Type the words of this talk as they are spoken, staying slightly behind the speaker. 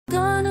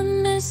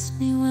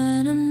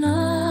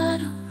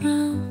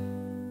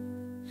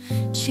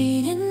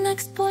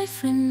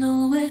boyfriend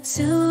nowhere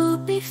to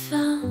be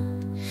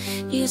found.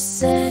 You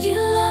said you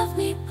loved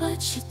me, but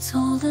you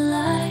told a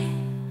lie.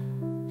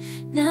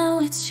 Now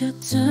it's your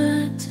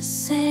turn to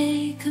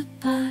say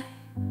goodbye.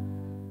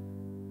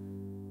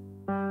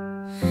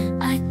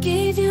 I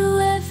gave you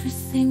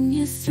everything,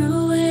 you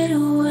threw it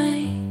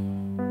away.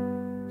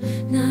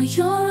 Now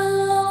you're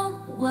alone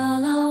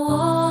while I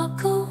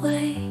walk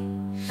away.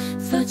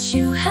 Thought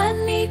you had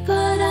me,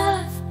 but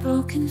I've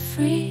broken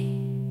free.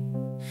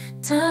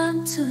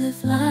 Time to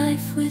live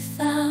life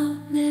without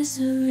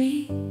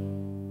misery.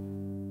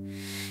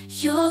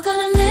 You're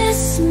gonna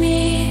miss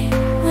me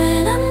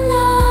when I'm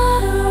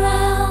not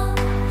around.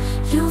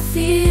 You'll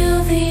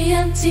feel the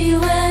empty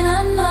when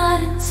I'm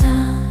not in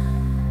town.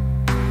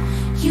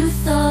 You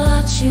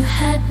thought you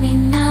had me,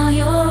 now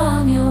you're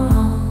on your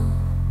own.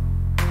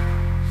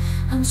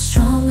 I'm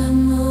stronger,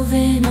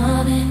 moving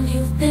on, and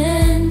you've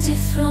been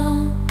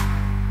dethroned.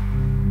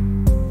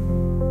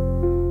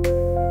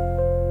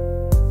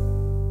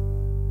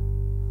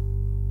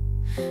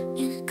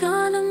 You're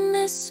gonna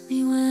miss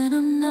me when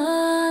I'm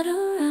not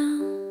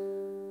around.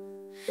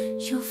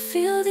 You'll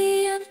feel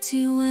the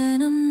empty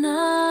when I'm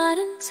not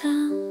in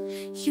town.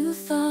 You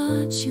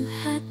thought you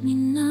had me,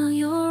 now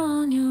you're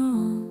on your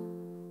own.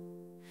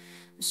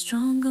 I'm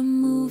strong.